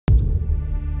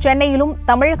சென்னையிலும்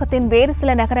தமிழகத்தின் வேறு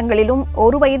சில நகரங்களிலும்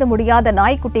 1 வயது முடியாத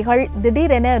நாய்க்குட்டிகள்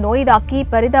திடீரென நோய்தாக்கி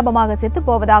பரிதாபமாக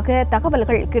செத்துப்போவதாக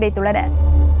தகவல்கள் கிடைத்துள்ளன.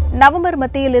 நவம்பர்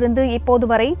மத்தியிலிருந்து இப்போது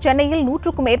வரை சென்னையில்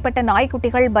 100க்கும் மேற்பட்ட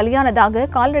நாய்க்குட்டிகள் பலியானதாக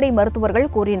கால்நடை மருத்துவர்கள்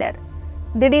கூறினர்.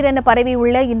 திடீரென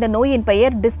பரவியுள்ள இந்த நோயின்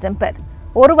பெயர் டிஸ்டெம்பர்.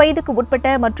 1 வயதுக்கு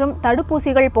உட்பட்ட மற்றும்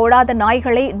தடுப்பூசிகள் போடாத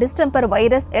நாய்களை டிஸ்டெம்பர்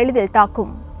வைரஸ் எளிதில்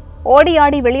தாக்கும். ஓடி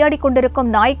ஆடி விளையாடிக்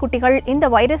கொண்டிருக்கும் நாய்க்குட்டிகள் இந்த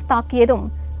வைரஸ் தாக்கியதும்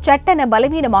சட்டென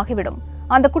பலவீனமாகிவிடும்.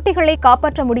 அந்த குட்டிகளை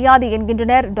காப்பாற்ற முடியாது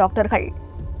என்கின்றனர் டாக்டர்கள்.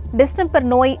 டிஸ்டெம்பர்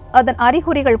நோய், அதன்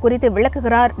அறிகுறிகள் குறித்து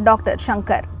விளக்குகிறார் டாக்டர்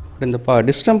சங்கர். இந்த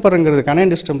டிஸ்டெம்பருங்கிறது,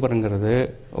 கனைன் டிஸ்டெம்பருங்கிறது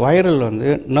வைரல்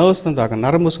நர்வ்ஸ் தான் தாக்கும்,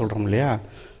 நரம்பு சொல்கிறோம் இல்லையா,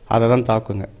 அதை தான்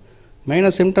தாக்குங்க.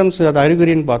 மெயினாக சிம்டம்ஸ், அது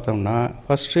அறிகுறின்னு பார்த்தோம்னா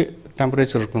ஃபஸ்ட்டு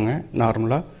டெம்பரேச்சர் இருக்குங்க,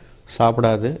 நார்மலாக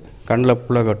சாப்பிடாது, கண்ணில்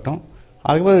புள்ள கட்டும்.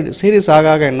 அதுக்கப்புறம் சீரியஸ்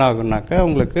ஆக என்ன ஆகுனாக்கா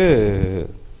உங்களுக்கு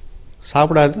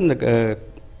சாப்பிடாது, இந்த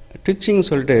ட்விச்சிங்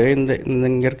சொல்லிட்டு இந்த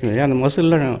இங்கே இருக்கு இல்லையா, அந்த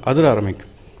மசிலில் அதிர ஆரம்பிக்கும்,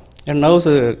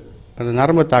 நர்வ்ஸு அந்த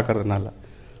நரம்பை தாக்கிறதுனால.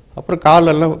 அப்புறம்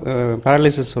காலெல்லாம்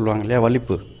பேரலைசிஸ் சொல்லுவாங்க இல்லையா,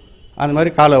 வலிப்பு, அந்த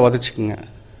மாதிரி காலை உதச்சிக்குங்க.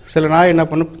 சில நாய் என்ன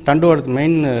பண்ணும், தண்டுவடத்து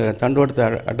மெயின் தண்டுவடத்து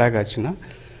அட்டாக் ஆச்சுன்னா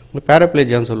உங்களுக்கு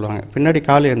பேராப்ளேஜியான்னு சொல்லுவாங்க. பின்னாடி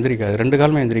கால் எந்திரிக்காது, 2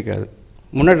 காலுமே எந்திரிக்காது,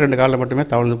 முன்னாடி 2 காலில் மட்டுமே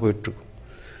தவழ்ந்து போயிட்டுருக்கும்.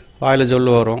 வாயில்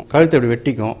ஜொல்லு வரும், கழுத்து இப்படி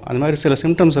வெட்டிக்கும், அந்த மாதிரி சில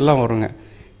சிம்டம்ஸ் எல்லாம் வருங்க.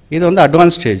 இது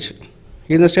அட்வான்ஸ் ஸ்டேஜ்.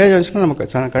 இந்த ஸ்டேஜ் வந்துச்சுன்னா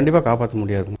நமக்கு கண்டிப்பாக காப்பாற்ற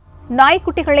முடியாது.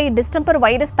 நாய்க்குட்டிகளை டிஸ்டெம்பர்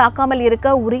வைரஸ் தாக்காமல் இருக்க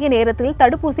உரிய நேரத்தில்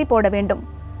தடுப்பூசி போட வேண்டும்.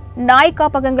 நாய்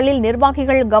காப்பகங்களில்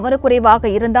நிர்வாகிகள் கவனக்குறைவாக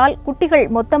இருந்தால் குட்டிகள்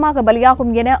மொத்தமாக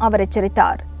பலியாகும் என அவர்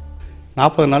எச்சரித்தார்.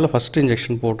 40 நாளில் ஃபஸ்ட்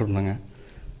இன்ஜெக்ஷன் போட்டுருந்தோங்க.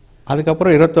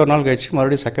 அதுக்கப்புறம் 21 நாள் கழிச்சு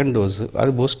மறுபடியும் செகண்ட் டோஸு,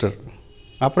 அது பூஸ்டர்.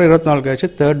 அப்புறம் 24 நாள் கழிச்சு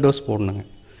 3rd டோஸ் போடணுங்க.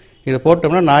 இதை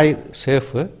போட்டோம்னா நாய்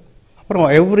சேஃபு. அப்புறம்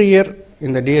எவ்ரி இயர்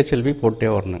இந்த டிஹெச்எல்பி போட்டே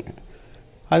வரணுங்க.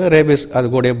 அது ரேபிஸ் அது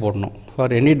கூடயே போடணும்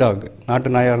ஃபார் எனி டாக். நாட்டு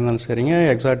நாயாக இருந்தாலும் சரிங்க,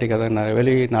 எக்ஸாட்டிக் அதான்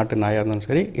வெளி நாட்டு நாயாக இருந்தாலும்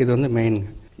சரி, இது மெயினுங்க.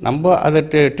 நம்ம அதை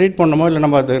ட்ரீட் பண்ணணுமோ இல்லை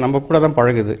நம்ம கூட தான்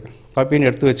பழகுது, பப்பின்னு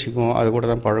எடுத்து வச்சுக்குவோம், அது கூட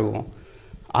தான் பழகுவோம்.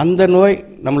 அந்த நோய்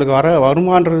நம்மளுக்கு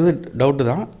வருமானது டவுட்டு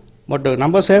தான். பட்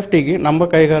நம்ம சேஃப்டிக்கு நம்ம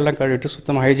கைகாலெலாம் கழுவிட்டு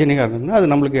சுத்தமாக ஹைஜீனிக்காக இருந்தோம்னா அது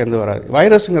நம்மளுக்கு எந்த வராது.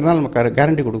 வைரஸுங்கிறதுனால நம்ம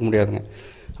கேரண்டி கொடுக்க முடியாதுங்க.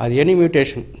 அது எனி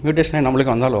மியூட்டேஷனே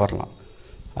நம்மளுக்கு வந்தாலும் வரலாம்.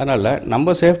 அதனால்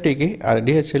நம்ம சேஃப்டிக்கு அது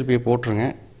டிஹெச்எல்பி போட்டுருங்க,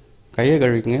 கையை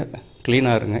கழுவிக்குங்க,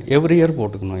 க்ளீனாக இருங்க, எவ்ரி இயர்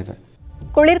போட்டுக்கணும். இதை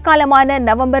குளிர்காலமான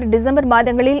நவம்பர் டிசம்பர்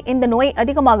மாதங்களில் இந்த நோய்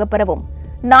அதிகமாக பரவும்.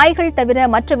 நாய்கள் தவிர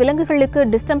மற்ற விலங்குகளுக்கு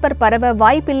டிஸ்டெம்பர் பரவ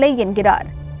வாய்ப்பில்லை என்கிறார்.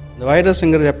 இந்த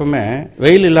வைரஸுங்கிறது எப்பவுமே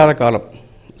வெயில் இல்லாத காலம்,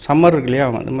 சம்மர் இருக்கு இல்லையா,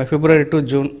 நம்ம February to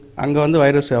June, அங்கே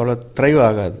வைரஸ் அவ்வளோ த்ரைவ்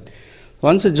ஆகாது.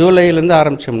 ஒன்ஸ் ஜூலைலேருந்து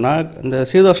ஆரம்பித்தோம்னா இந்த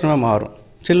சீதோஷ்ணமாக மாறும்,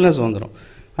 சில்னஸ் வந்துடும்.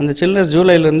 அந்த சில்னஸ்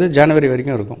ஜூலைலேருந்து ஜனவரி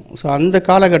வரைக்கும் இருக்கும். ஸோ அந்த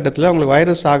காலகட்டத்தில் அவங்களுக்கு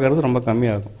வைரஸ் ஆகிறது ரொம்ப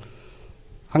கம்மியாகும்.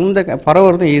 அந்த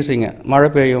பரவுறது ஈஸிங்க. மழை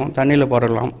பெய்யும், தண்ணியில்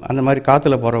பரவலாம், அந்த மாதிரி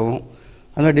காற்றுல பரவும்.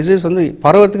 அந்த டிசீஸ்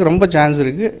பரவறதுக்கு ரொம்ப சான்ஸ்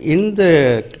இருக்குது இந்த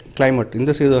கிளைமேட்,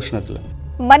 இந்த சீதோஷ்ணத்தில்.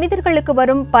 மனிதர்களுக்கு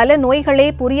வரும் பல நோய்களே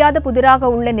புரியாத புதிராக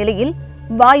உள்ள நிலையில்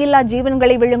வாயில்லா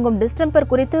ஜீவன்களை விழுங்கும் டிஸ்டெம்பர்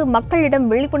குறித்து மக்களிடம்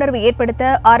விழிப்புணர்வு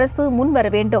ஏற்படுத்த அரசு முன்வர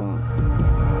வேண்டும்.